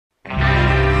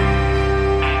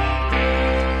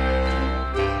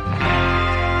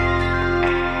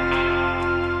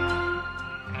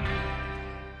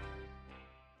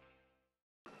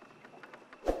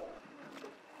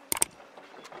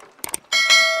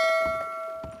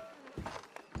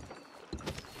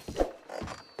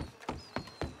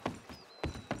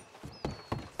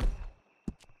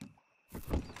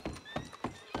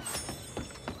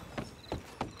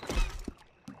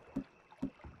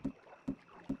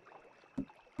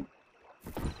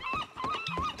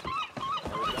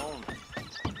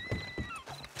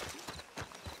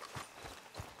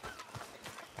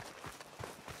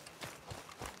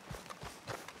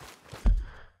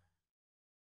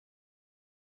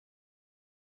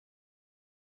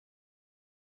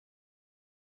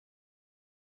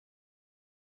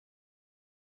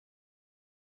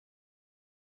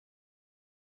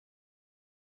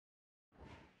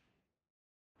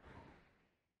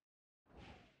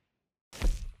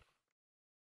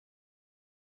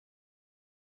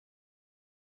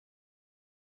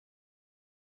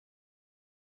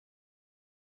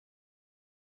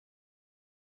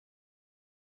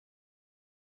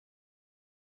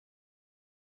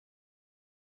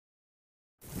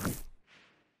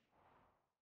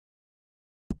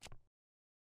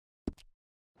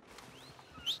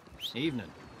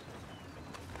Evening.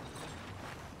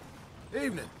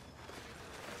 Evening.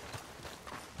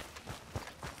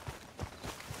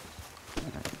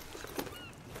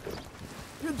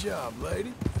 Good job,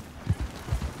 lady.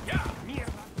 Yeah, me.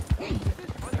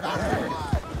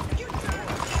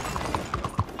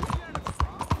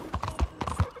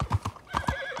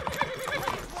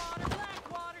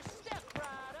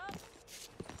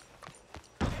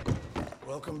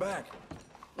 Welcome back.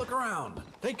 Look around.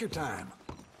 Take your time.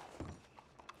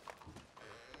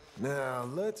 Now,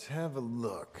 let's have a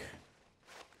look.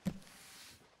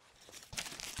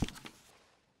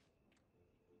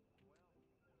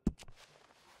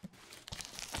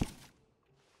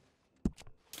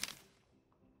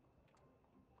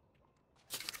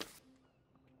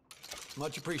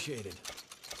 Much appreciated.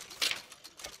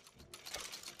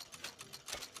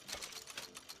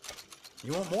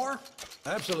 You want more?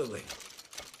 Absolutely.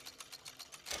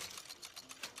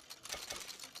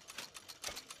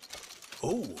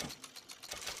 Oh.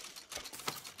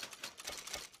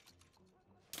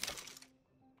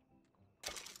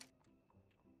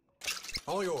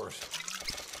 All yours.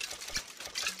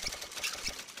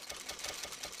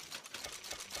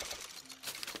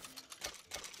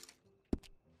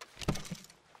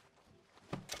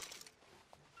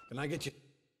 Can I get you?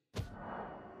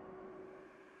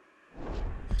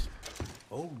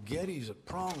 Old Getty's at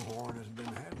Pronghorn has been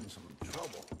having some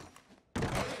trouble.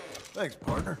 Thanks,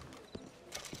 partner.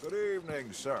 Good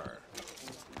evening, sir.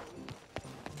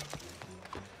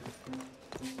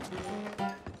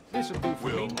 This'll do for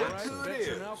me. That's who it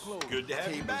is. Good to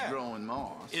have you back. Growing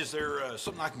moss. Is there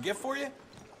something I can get for you?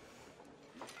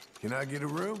 Can I get a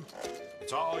room?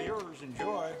 It's all yours.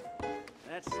 Enjoy.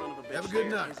 That son of a bitch Have a good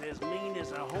there night. is as mean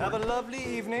as a horse. Have a lovely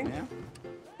evening. Yeah.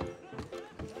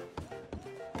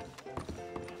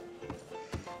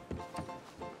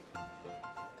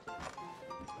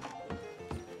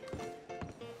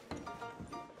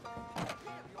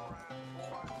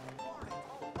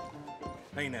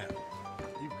 Hey now,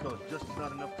 you've caused just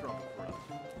about enough trouble for us.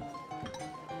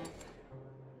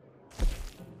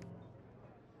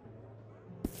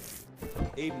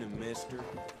 Evening, mister.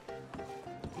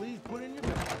 Please put in your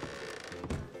bag.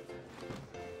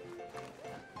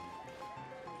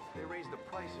 They raised the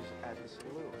prices at the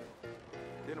saloon.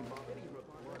 Didn't bother me.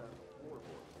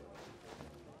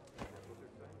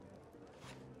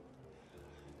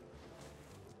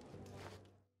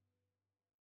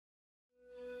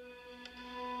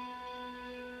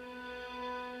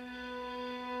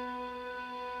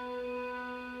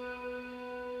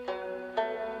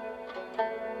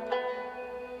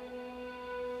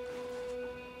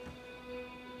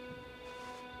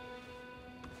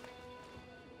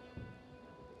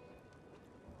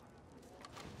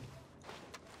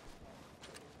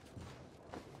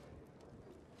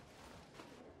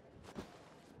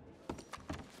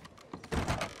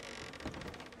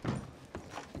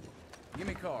 Give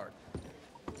me card.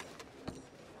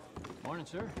 Morning,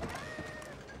 sir.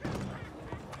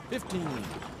 15.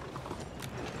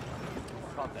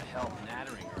 Caught the hell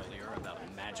nattering earlier about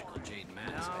a magical jade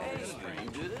mask. Hey,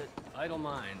 Strange. you did it? Idle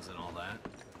minds and all that.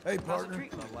 Hey, partner.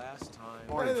 The last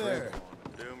time. Hey there.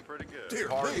 Doing pretty good. Dear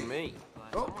Pardon me.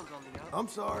 Oh, I'm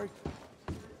sorry.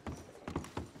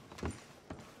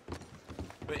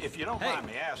 But if you don't Hey, mind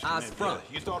me asking, eyes if, front.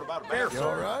 you thought about a You bathroom,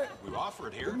 all right? we offer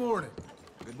it here. Good morning.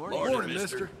 Good Morning,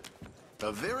 mister.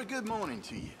 A very good morning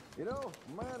to you. You know,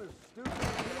 mine is stupid.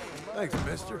 Thanks,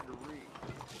 mister.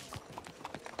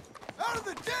 Out of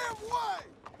the damn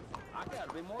way! I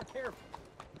gotta be more careful.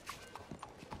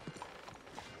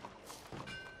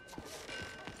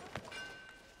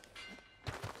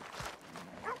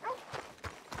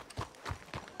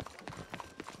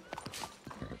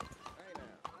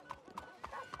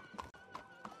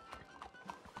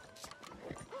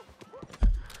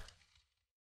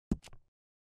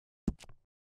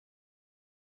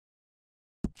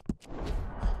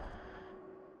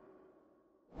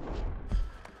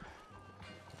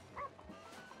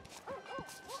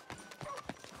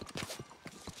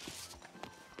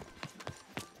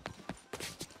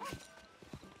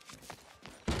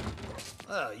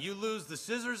 You lose the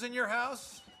scissors in your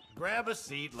house? Grab a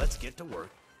seat, let's get to work.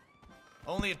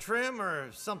 Only a trim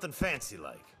or something fancy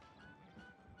like?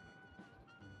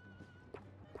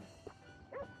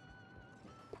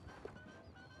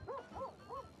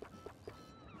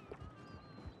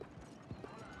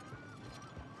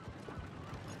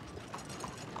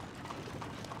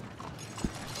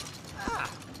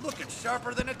 Ah, looking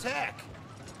sharper than a tack.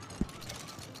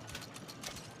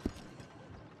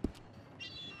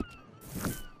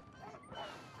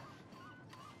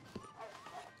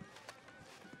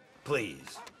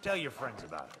 Please, tell your friends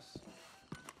about us.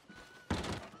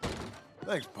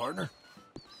 Thanks, partner.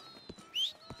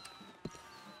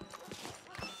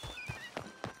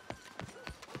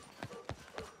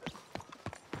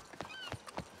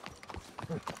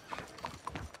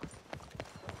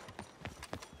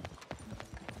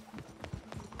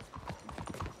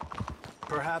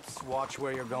 Perhaps watch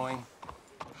where you're going.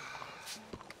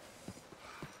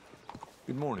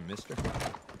 Good morning, mister.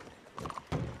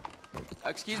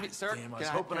 Excuse me, sir. Damn, I was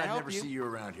hoping I'd never see you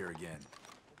around here again.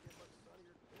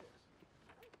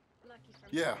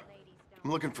 Yeah, I'm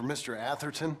looking for Mr.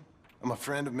 Atherton. I'm a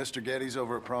friend of Mr. Getty's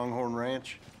over at Pronghorn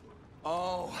Ranch.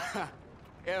 Oh,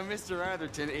 yeah, Mr.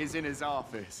 Atherton is in his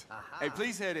office. Hey,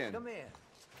 please head in. Come in.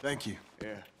 Thank you.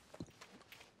 Yeah.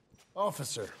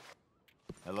 Officer.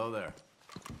 Hello there.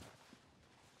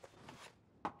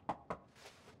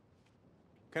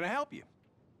 Can I help you?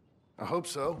 I hope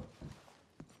so.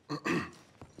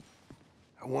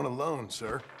 I want a loan,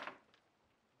 sir.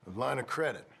 A line of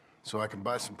credit, so I can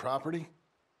buy some property.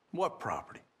 What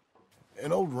property?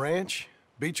 An old ranch,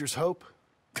 Beecher's Hope.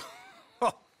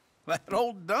 Oh, that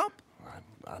old dump?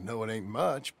 I know it ain't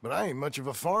much, but I ain't much of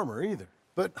a farmer either.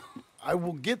 But I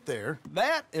will get there.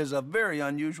 That is a very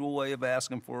unusual way of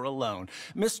asking for a loan.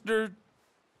 Mr.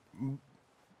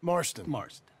 Marston.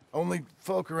 Marston. Only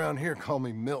folk around here call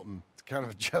me Milton. It's kind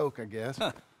of a joke, I guess.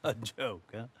 A joke,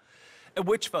 huh? And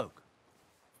which folk?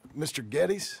 Mr.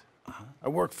 Getty's? I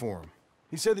work for him.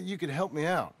 He said that you could help me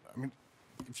out. I mean,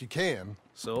 if you can.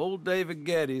 So old David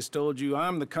Getty's told you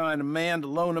I'm the kind of man to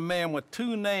loan a man with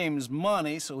two names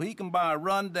money so he can buy a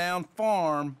rundown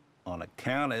farm on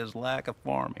account of his lack of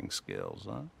farming skills,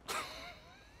 huh?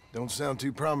 Don't sound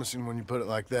too promising when you put it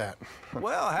like that.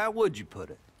 Well, how would you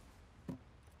put it?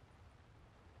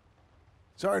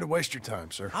 Sorry to waste your time,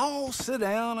 sir. Oh, sit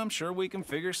down. I'm sure we can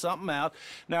figure something out.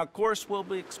 Now, of course, we'll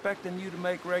be expecting you to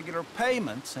make regular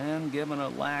payments, and given a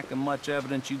lack of much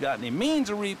evidence you got any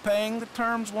means of repaying, the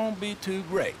terms won't be too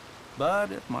great.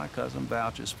 But if my cousin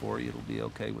vouches for you, it'll be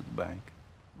okay with the bank.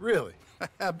 Really?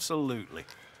 Absolutely.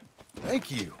 Thank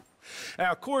you.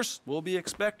 Now, of course, we'll be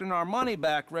expecting our money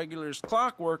back regular as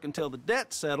clockwork until the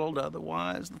debt's settled.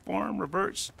 Otherwise, the farm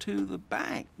reverts to the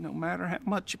bank, no matter how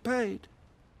much you paid.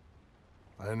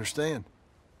 I understand.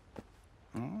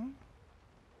 Well,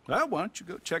 why don't you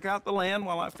go check out the land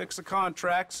while I fix the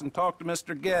contracts and talk to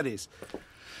Mr. Getty's.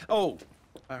 Oh,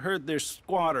 I heard there's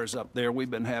squatters up there. We've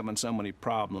been having so many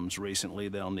problems recently,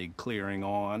 they'll need clearing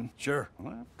on. Sure.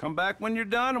 Well, come back when you're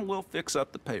done and we'll fix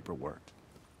up the paperwork.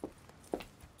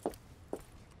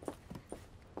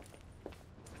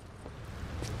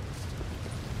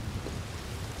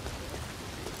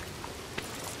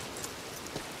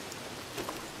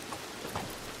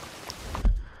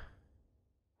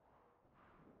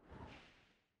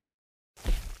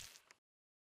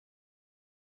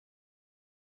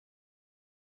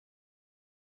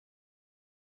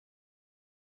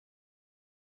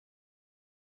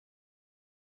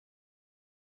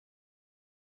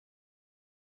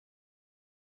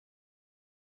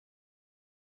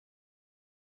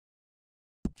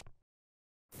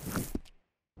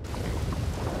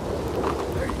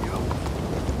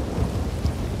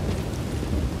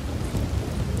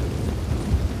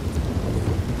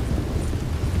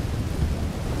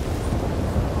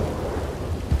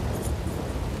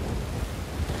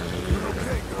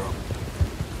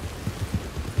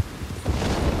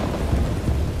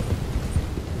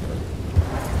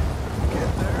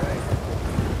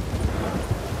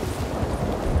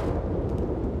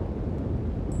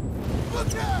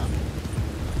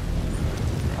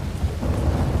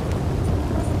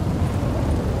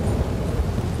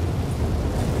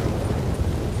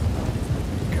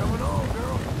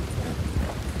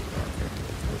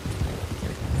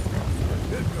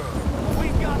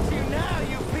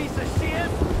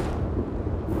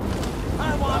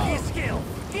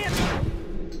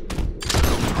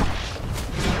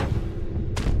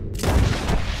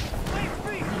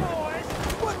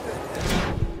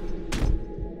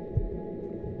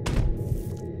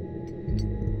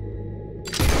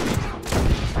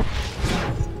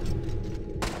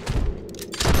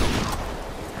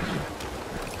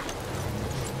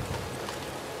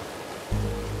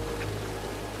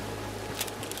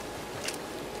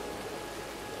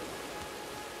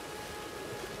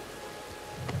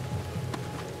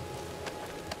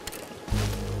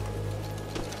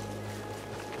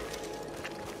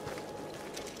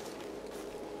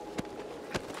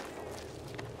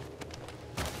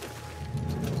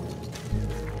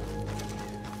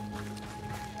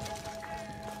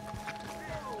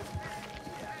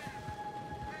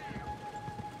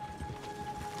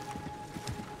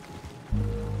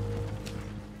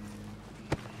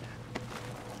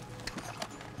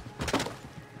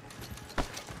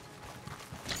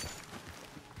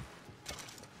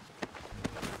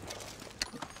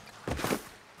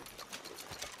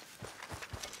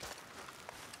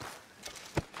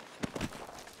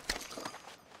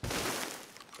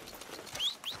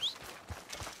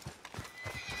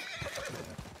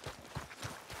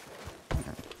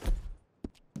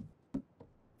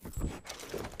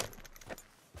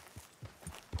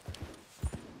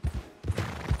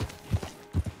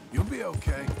 be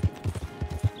okay.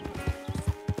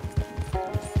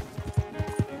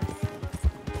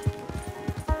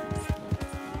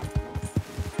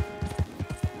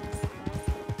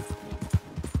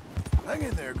 Hang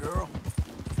in there, girl.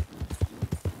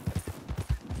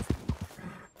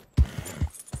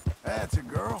 That's a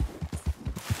girl.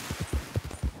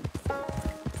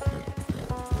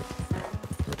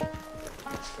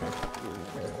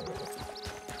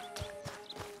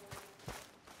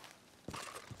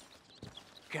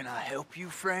 Can I help you,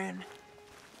 friend?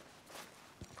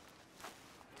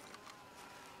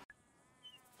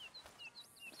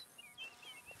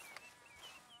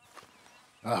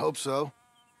 I hope so.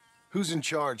 Who's in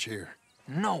charge here?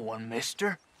 No one,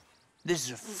 mister. This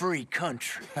is a free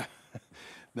country.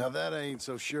 Now that I ain't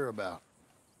so sure about.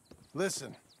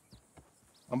 Listen,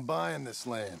 I'm buying this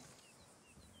land.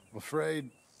 I'm afraid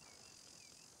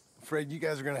you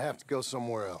guys are gonna have to go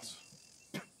somewhere else.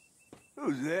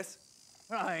 Who's this?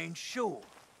 I ain't sure.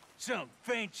 Some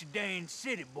fancy Dan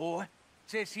city boy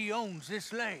says he owns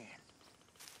this land.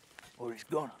 Or he's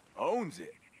gonna. Owns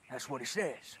it? That's what he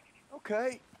says.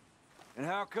 Okay. And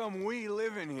how come we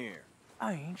live in here?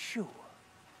 I ain't sure.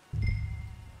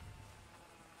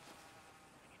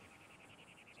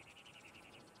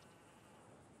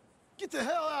 Get the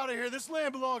hell out of here. This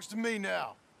land belongs to me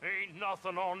now. Ain't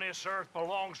nothing on this earth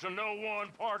belongs to no one,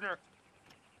 partner.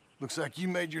 Looks like you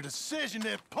made your decision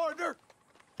then, partner.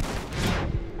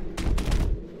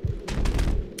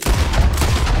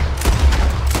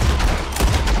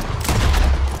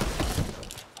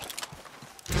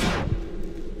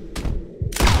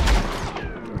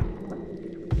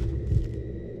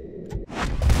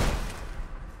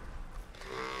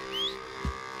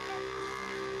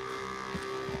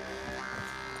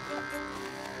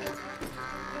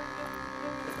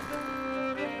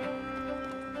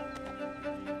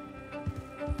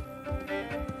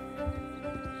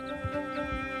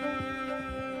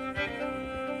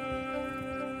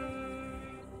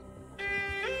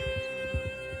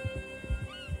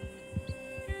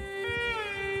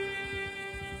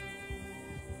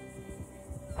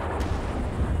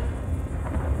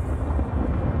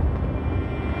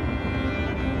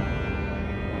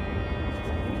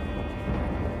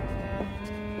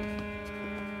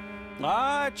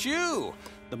 Ah, it's you,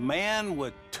 the man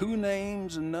with 2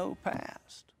 names and no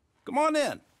past. Come on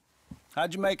in.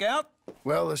 How'd you make out?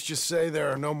 Well, let's just say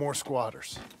there are no more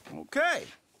squatters. Okay.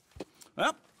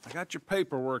 Well, I got your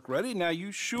paperwork ready. Now,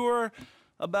 you sure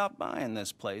about buying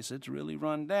this place? It's really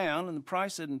run down, and the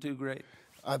price isn't too great.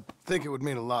 I think it would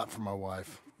mean a lot for my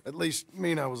wife. At least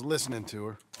mean I was listening to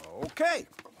her. Okay.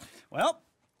 Well,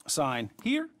 sign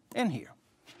here and here.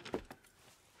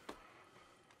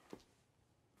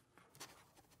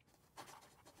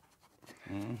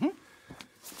 Mm-hmm.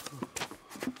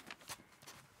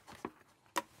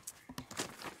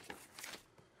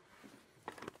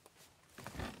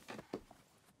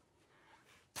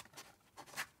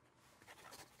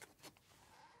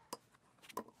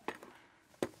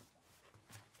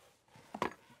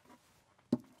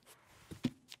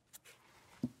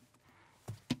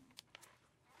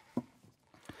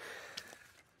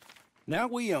 Now,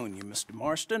 we own you, Mr.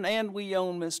 Marston, and we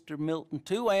own Mr. Milton,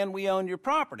 too, and we own your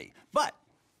property. But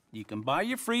you can buy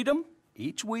your freedom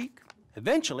each week.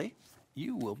 Eventually,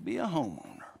 you will be a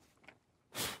homeowner.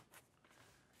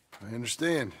 I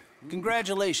understand.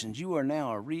 Congratulations, you are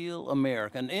now a real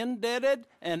American, indebted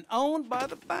and owned by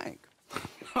the bank.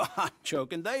 I'm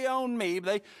joking, they own me,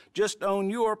 they just own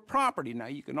your property. Now,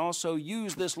 you can also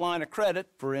use this line of credit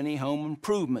for any home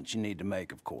improvements you need to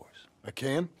make, of course. I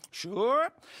can? Sure.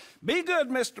 Be good,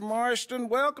 Mr. Marston.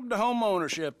 Welcome to home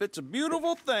ownership. It's a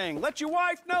beautiful thing. Let your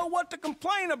wife know what to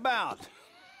complain about.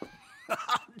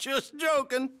 Just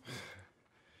joking.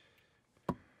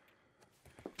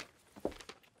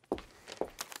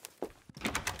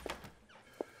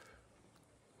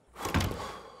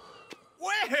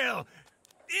 Well,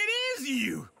 it is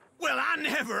you. Well,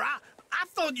 I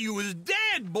thought you was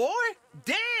dead, boy.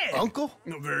 Dead. Uncle?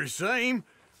 The very same.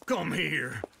 Come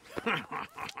here.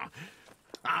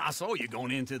 I saw you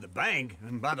going into the bank,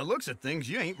 and by the looks of things,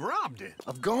 you ain't robbed it.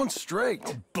 I've gone straight.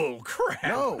 Oh, bull crap.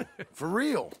 No, for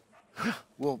real.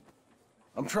 Well,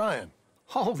 I'm trying.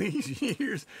 All these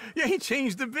years, you ain't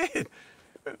changed a bit.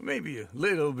 Maybe a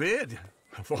little bit.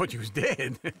 I thought you was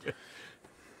dead.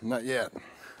 Not yet.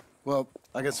 Well,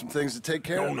 I got some things to take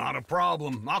care of. Oh, not a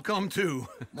problem. I'll come too.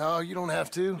 No, you don't have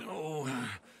to. Oh,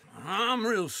 I'm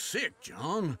real sick,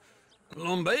 John.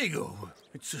 Lumbago.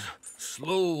 It's a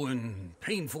slow and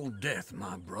painful death,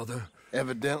 my brother.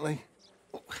 Evidently.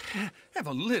 Have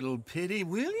a little pity,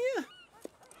 will you?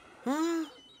 Huh?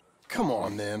 Come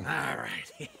on, then. All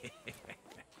right.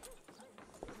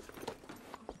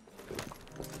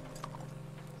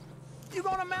 You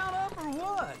gonna mount up or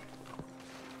what?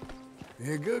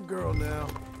 You're a good girl now.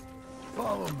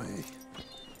 Follow me.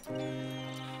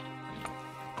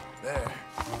 There.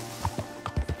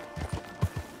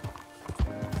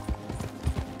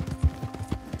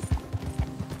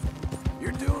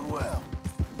 You're doing well.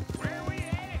 Where we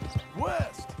at?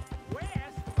 West.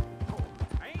 West? Oh,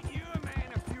 ain't you a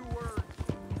man of few words?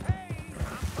 Hey,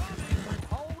 I'm coming.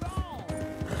 Hold on.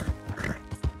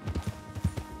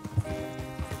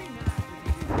 Be nice with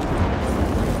you.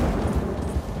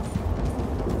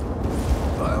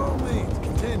 By all means,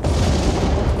 continue.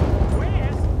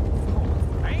 West?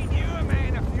 Oh, ain't you a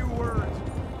man of few words?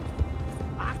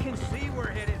 I can see we're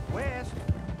headed west.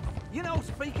 You know,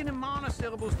 speaking in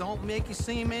monosyllables don't make you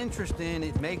seem interesting.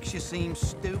 It makes you seem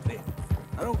stupid.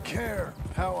 I don't care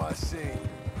how I sing.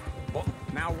 Well,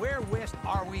 now where west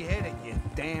are we headed, you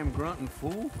damn grunting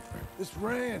fool? This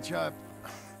ranch I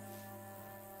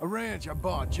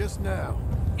bought just now.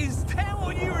 Is that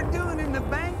what you were doing in the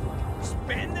bank?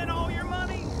 Spending all your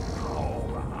money? Oh,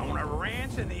 on a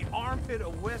ranch in the armpit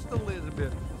of West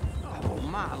Elizabeth. Oh,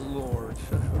 my lord.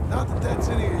 Not that that's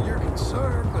any of your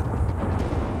concern, but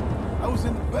I was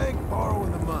in the bank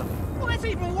borrowing the money. Well, that's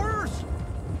even worse.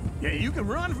 Yeah, you can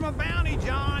run from a bounty,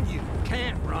 John. You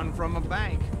can't run from a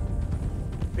bank.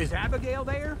 Is Abigail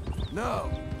there?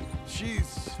 No,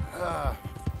 she's, her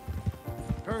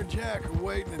and Jack are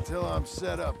waiting until I'm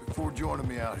set up before joining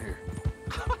me out here.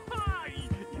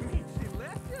 You mean she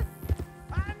left you?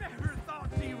 I never thought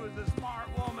she was a smart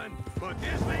woman, but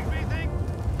this makes me think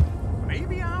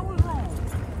maybe I was wrong.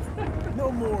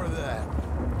 No more of that.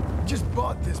 Just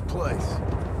bought this place.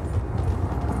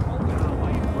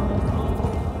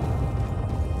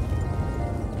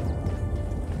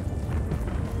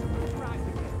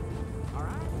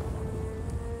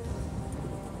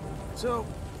 So,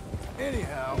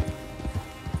 anyhow,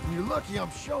 you're lucky I'm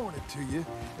showing it to you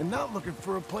and not looking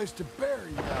for a place to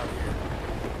bury you out here.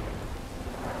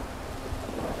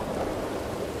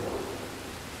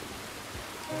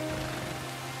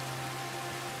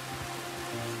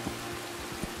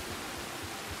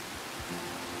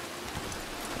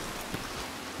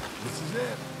 This is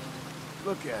it.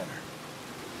 Look at her.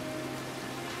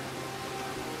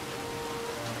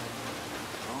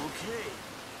 Okay.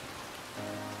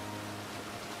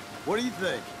 What do you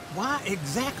think? Why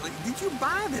exactly did you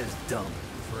buy this dump?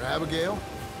 For Abigail?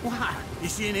 Why?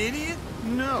 Is she an idiot?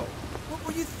 No. What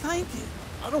were you thinking?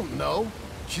 I don't know.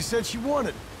 She said she wanted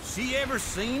it. She ever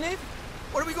seen it?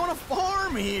 What are we gonna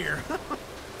farm here?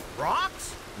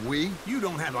 Rocks? We? You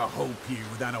don't have a hope here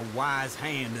without a wise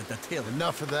hand at the tiller.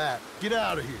 Enough of that. Get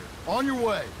out of here. On your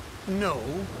way. No,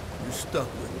 you're stuck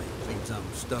with me. Seems I'm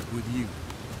stuck with you.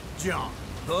 John,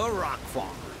 the rock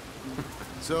farmer.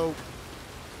 So,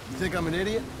 you think I'm an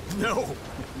idiot? No,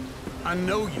 I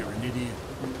know you're an idiot.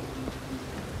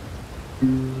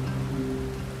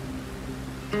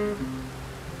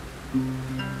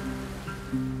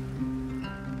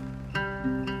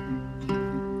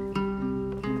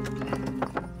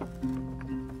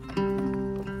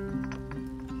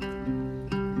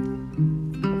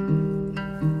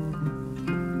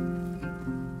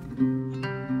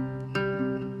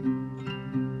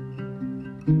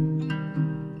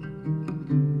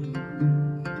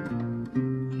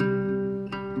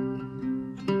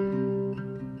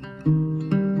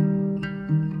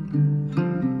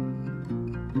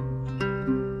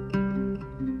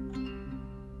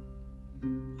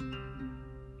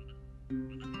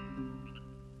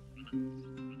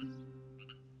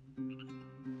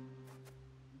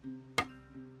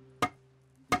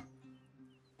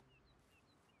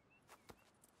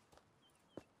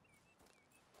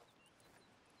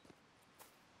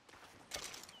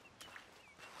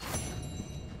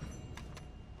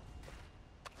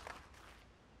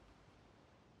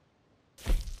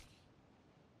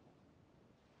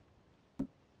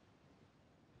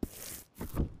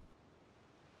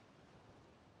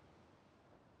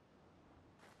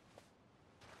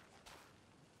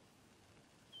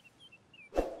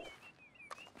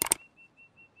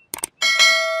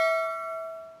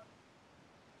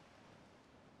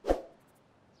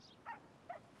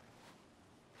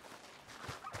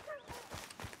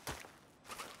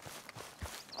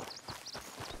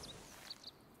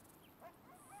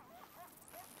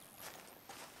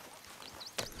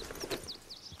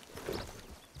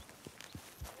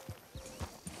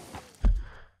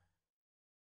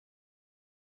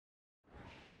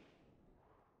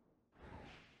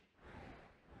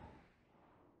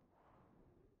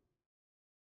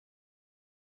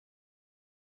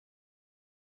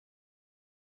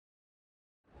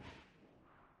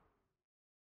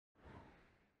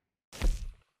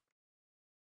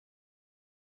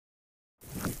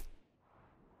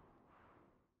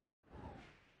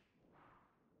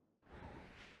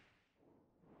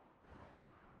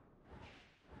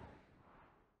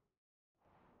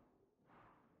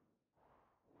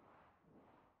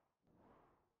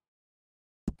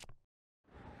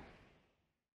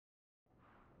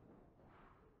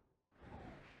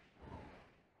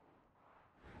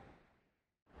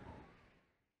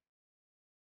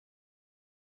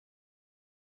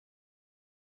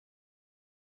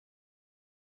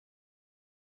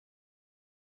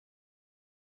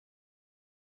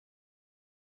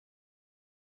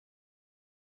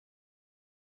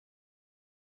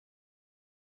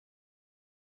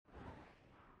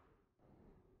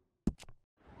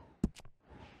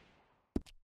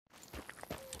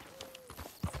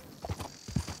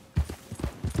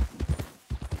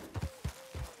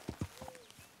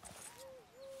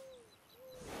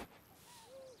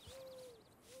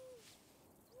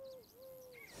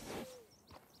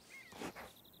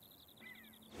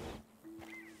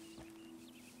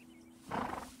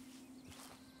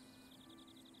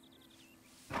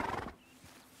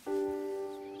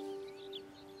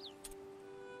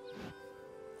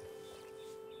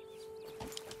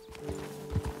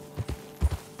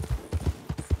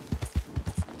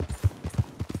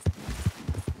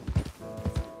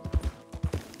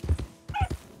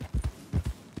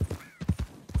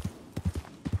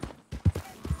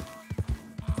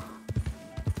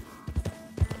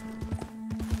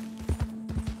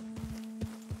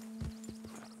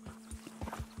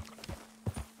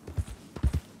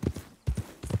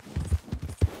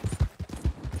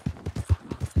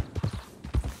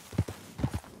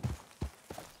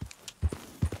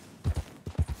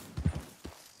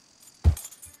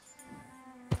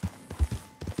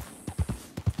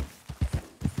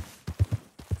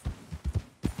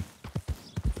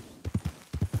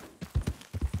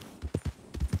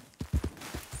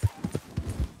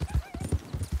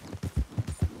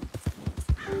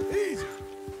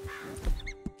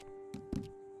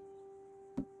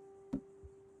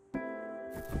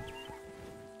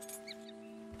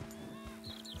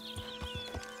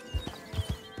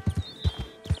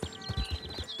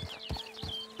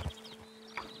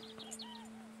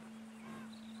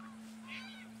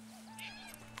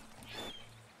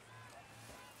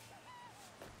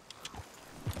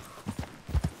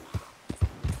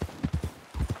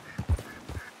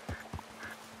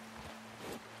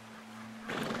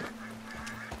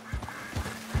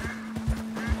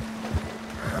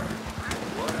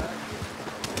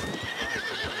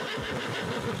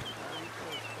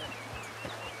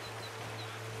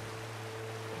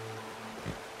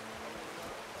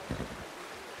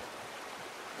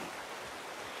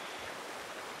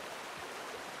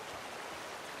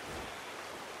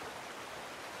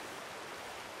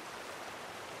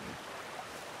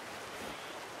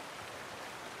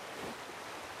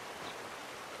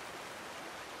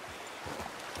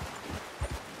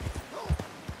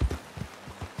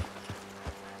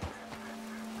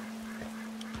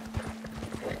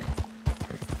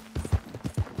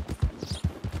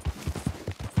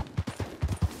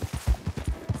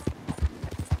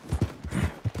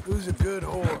 Choose a good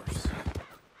horse.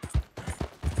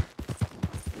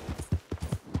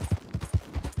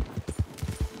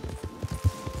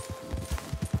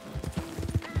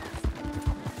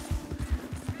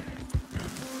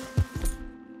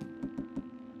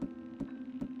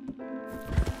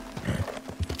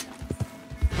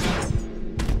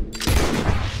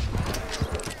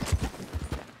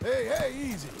 Hey,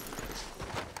 easy.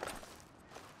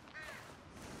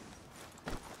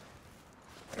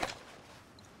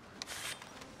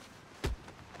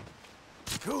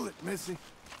 Cool it, Missy.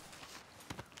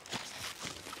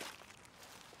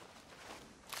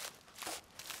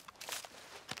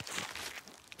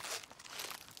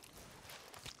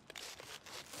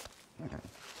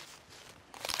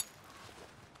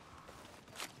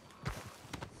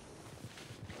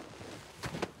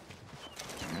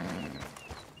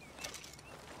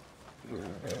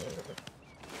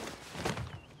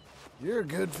 You're a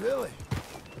good filly.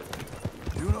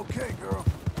 Doing okay, girl.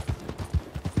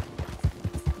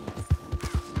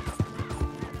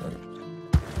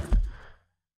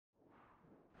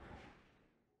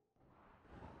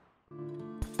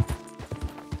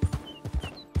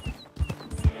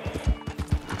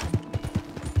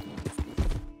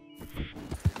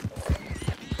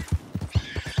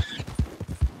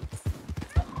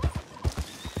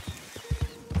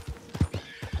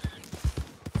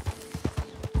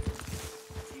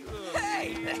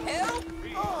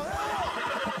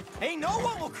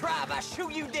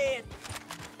 Shoot you dead.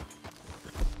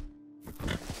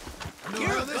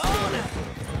 You're gonna.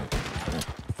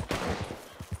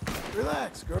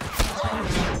 Relax, girl.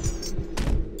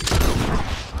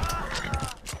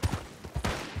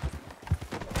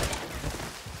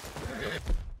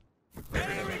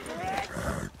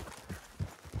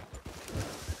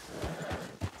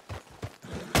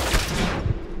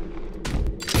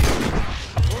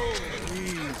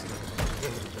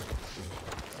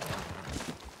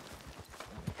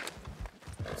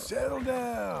 Settle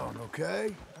down,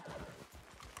 okay?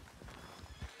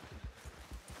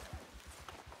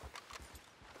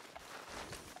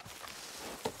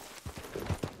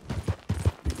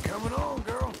 You're coming on,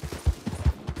 girl.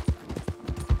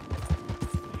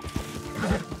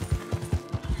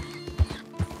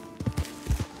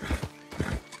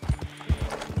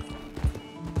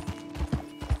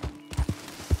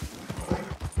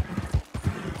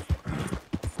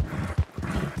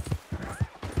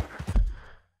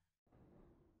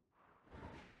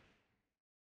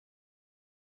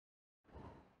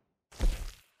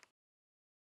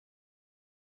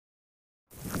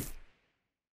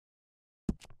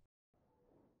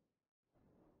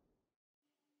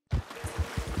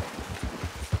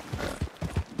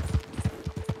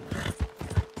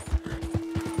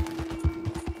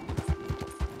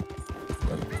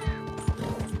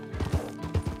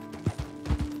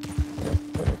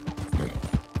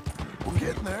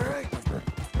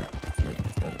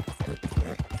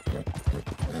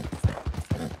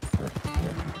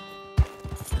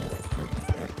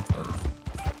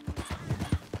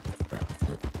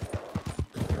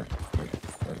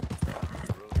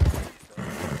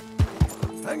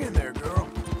 Hang in there, girl.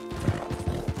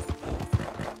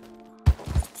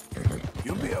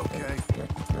 You'll be okay.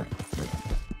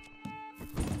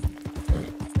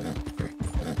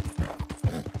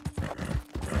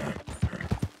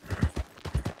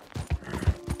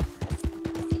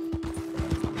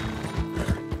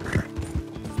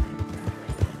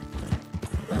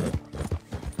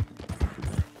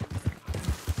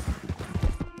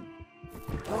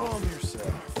 Calm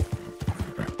yourself.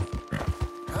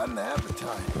 Got an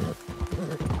appetite.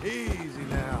 Easy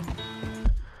now.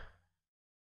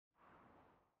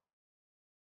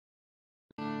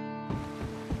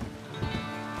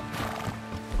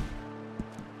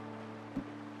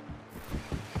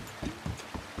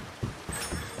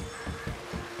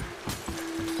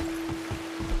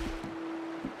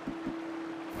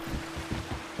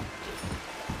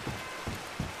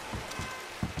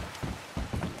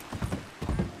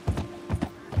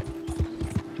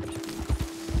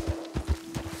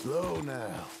 Slow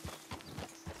now.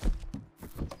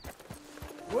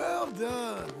 Well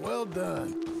done, well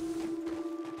done.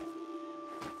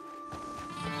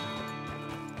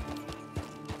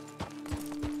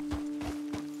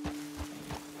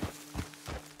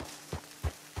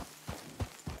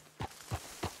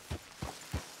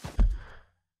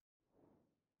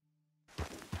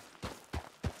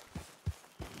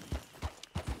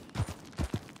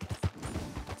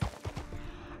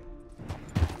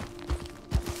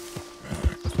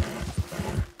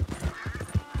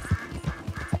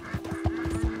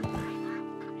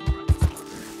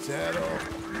 Saddle.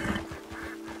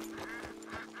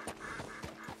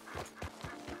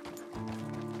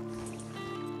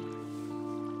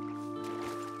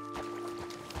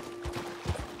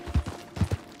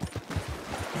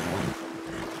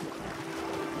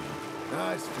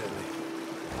 nice filly.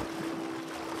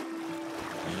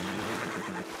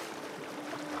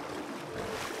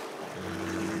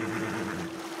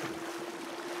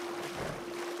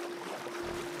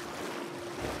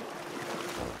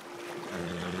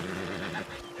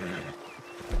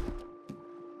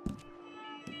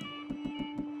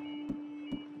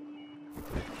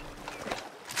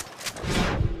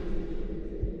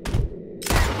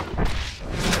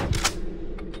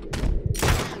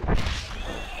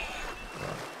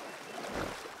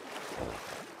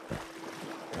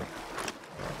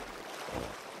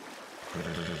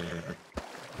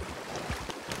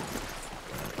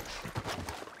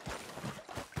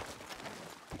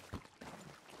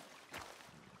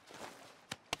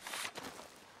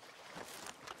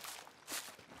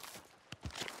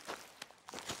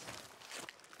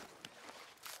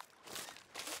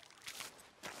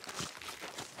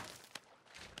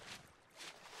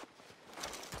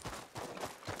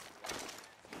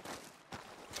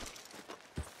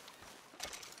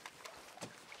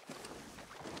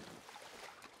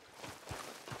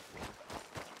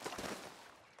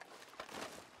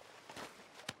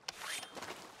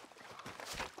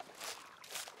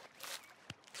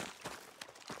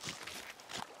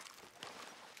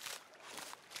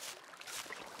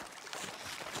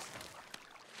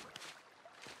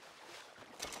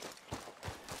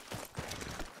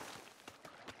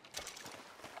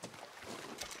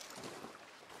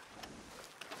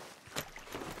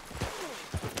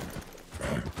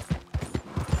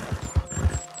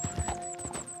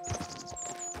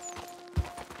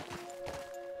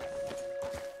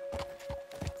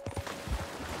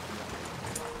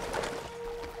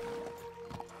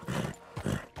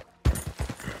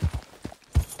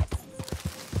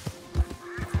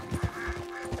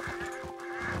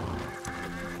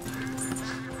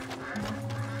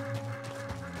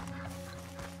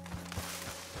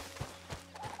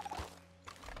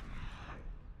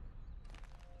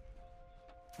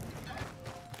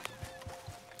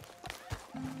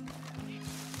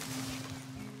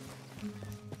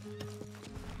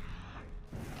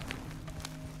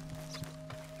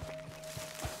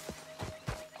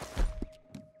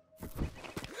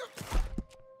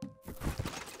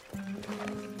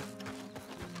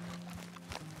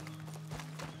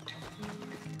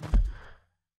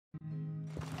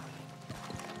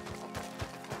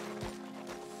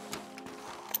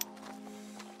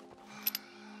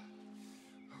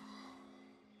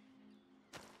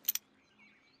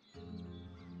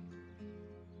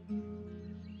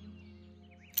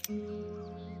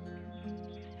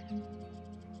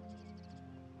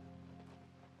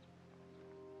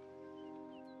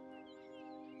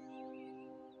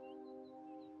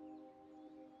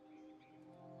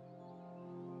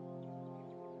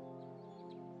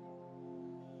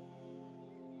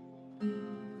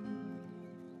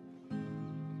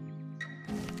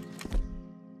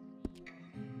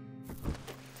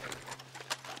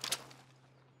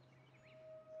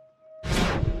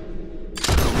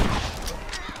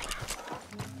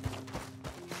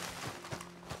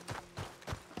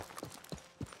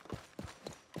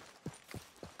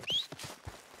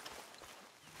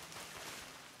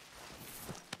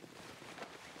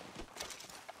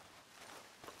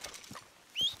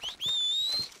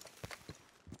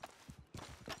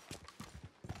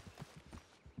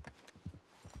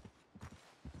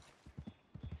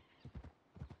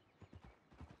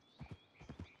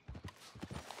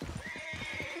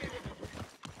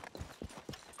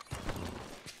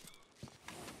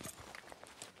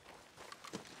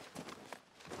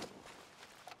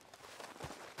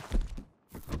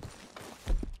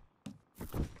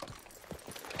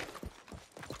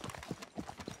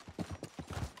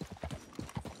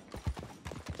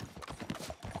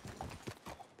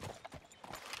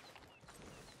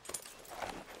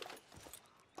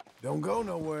 Don't go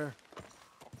nowhere.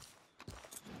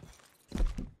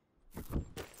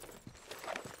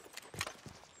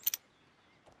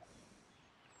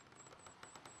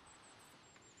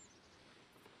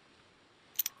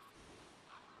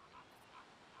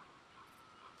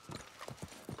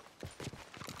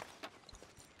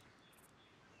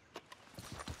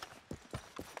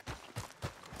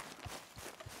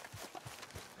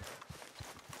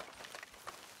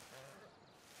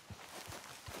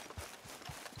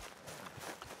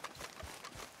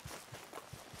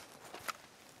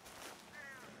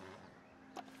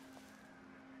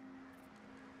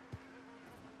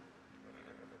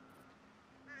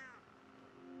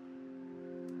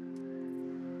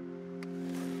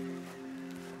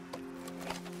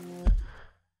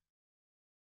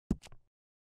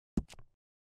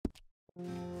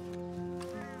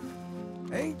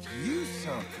 Ain't you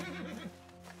something?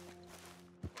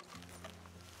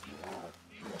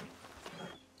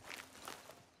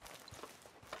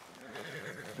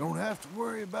 Don't have to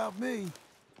worry about me.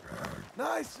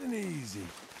 Nice and easy.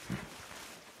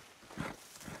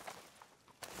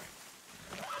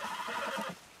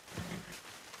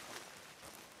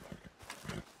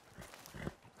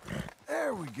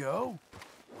 There we go.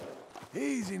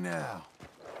 Easy now.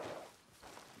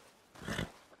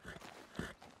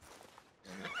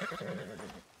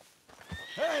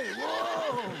 Hey,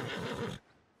 whoa!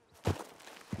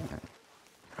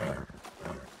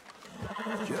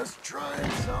 Just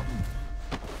trying something.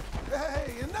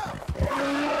 Hey, enough!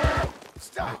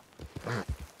 Stop!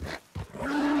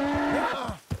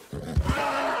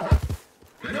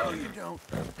 No, you don't.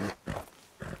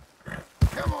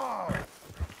 Come on!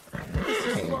 This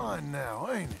is fun now,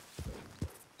 ain't it?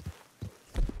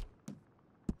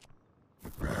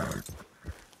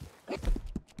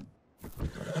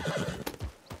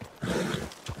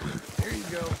 Here you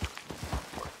go.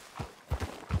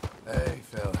 Hey,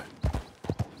 fella.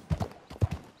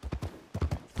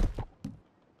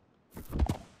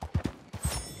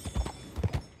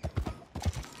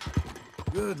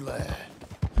 Good lad.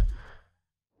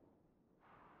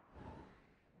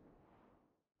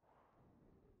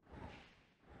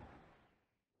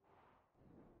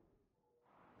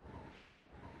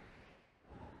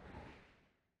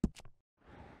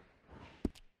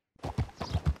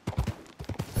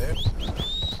 There.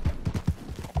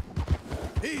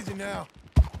 Easy now.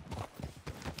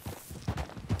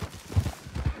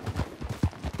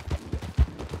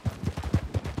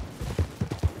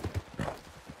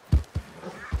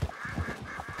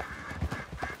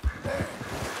 There.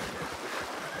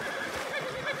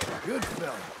 Good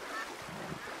fella.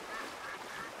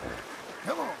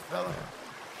 Come on, fella.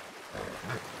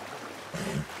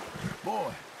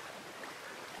 Boy.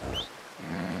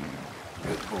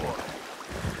 Good boy.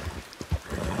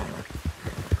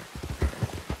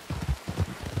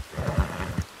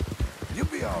 You'll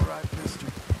be all right, mister.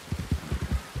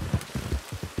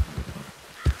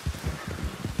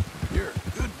 You're a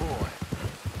good boy.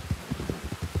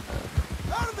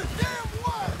 Out of the damn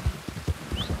way!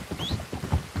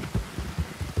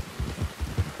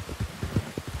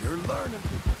 You're learning.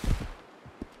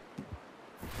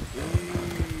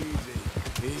 Easy,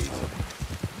 easy.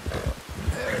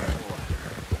 There, boy.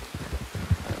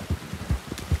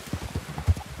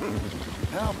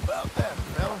 How about that,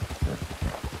 fella?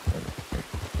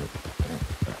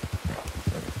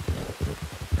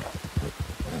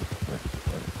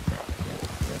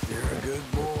 You're a good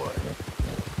boy.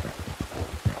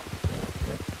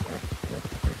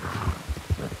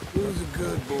 Who's a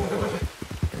good boy?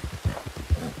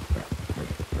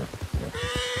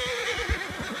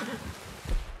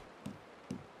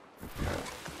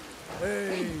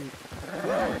 Hey,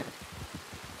 whoa.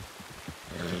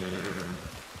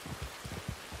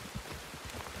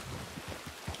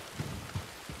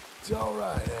 It's all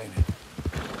right, ain't it?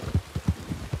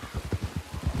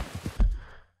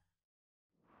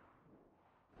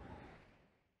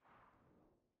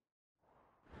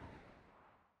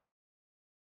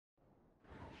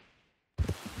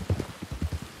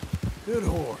 Good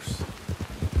horse.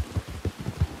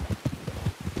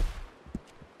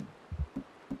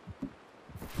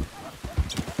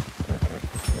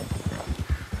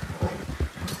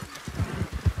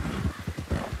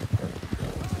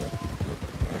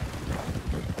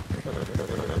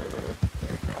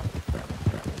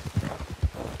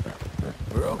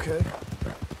 We're okay.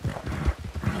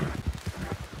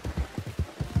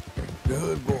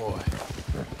 Good boy.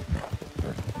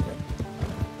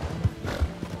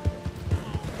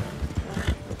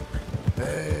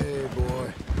 Hey,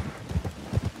 boy.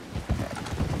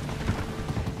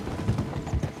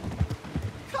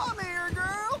 Come here,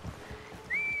 girl.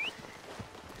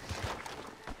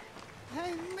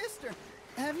 Hey, mister,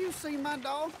 have you seen my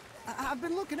dog? I've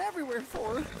been looking everywhere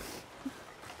for her.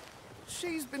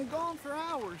 She's been gone for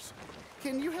hours.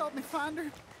 Can you help me find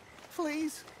her,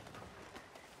 please?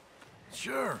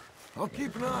 Sure. I'll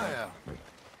keep an eye out.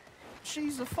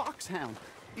 She's a foxhound.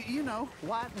 You know,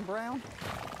 white and brown.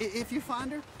 If you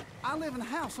find her, I live in a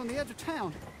house on the edge of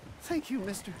town. Thank you,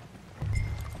 mister.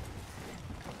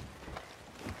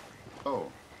 Oh,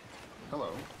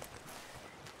 hello.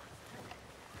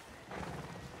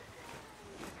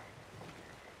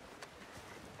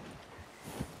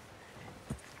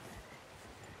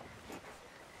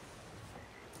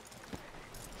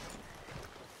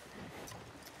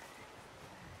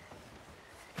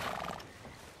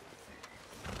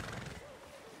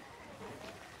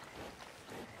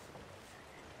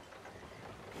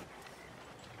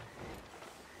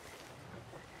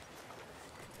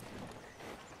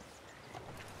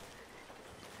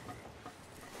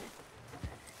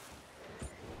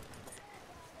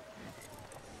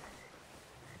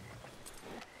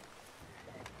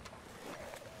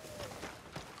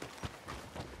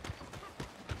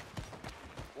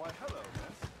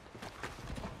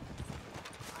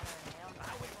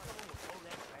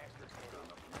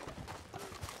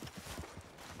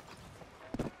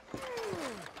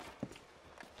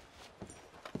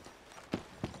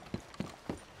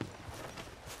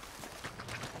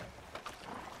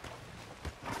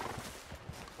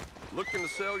 Looking to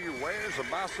sell your wares or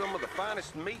buy some of the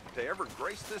finest meat to ever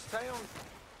grace this town?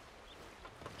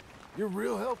 You're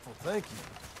real helpful, thank you.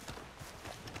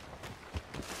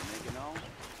 Making on?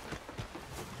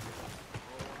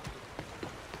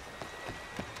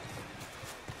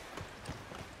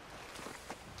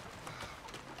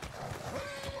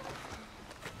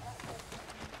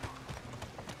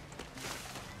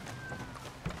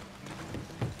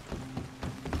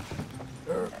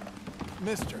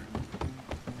 Mister.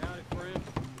 Howdy, friend.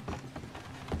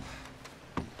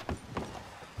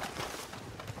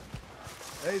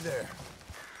 Hey there.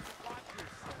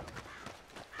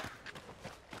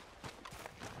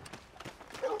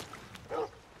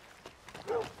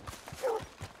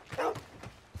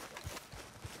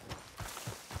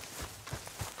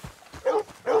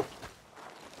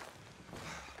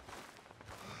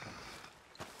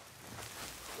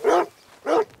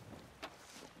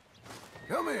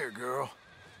 Come here, girl.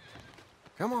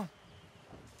 Come on.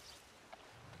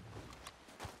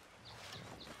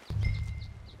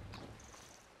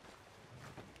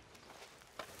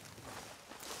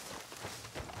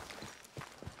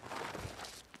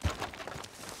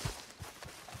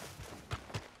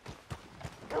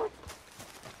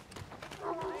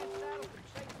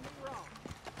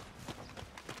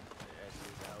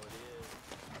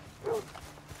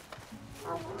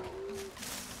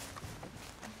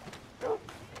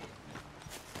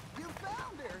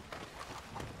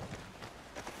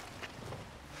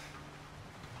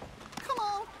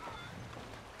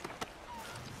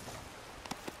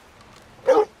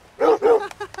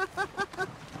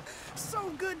 So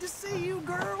good to see you,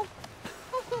 girl.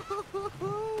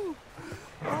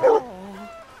 Oh.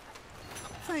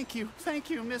 Thank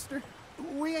you, mister.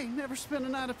 We ain't never spent a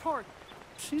night apart.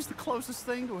 She's the closest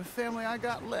thing to a family I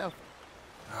got left.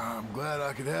 I'm glad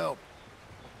I could help.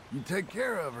 You take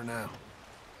care of her now.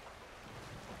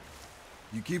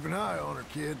 You keep an eye on her,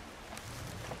 kid.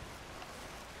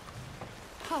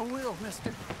 I will,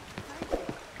 mister.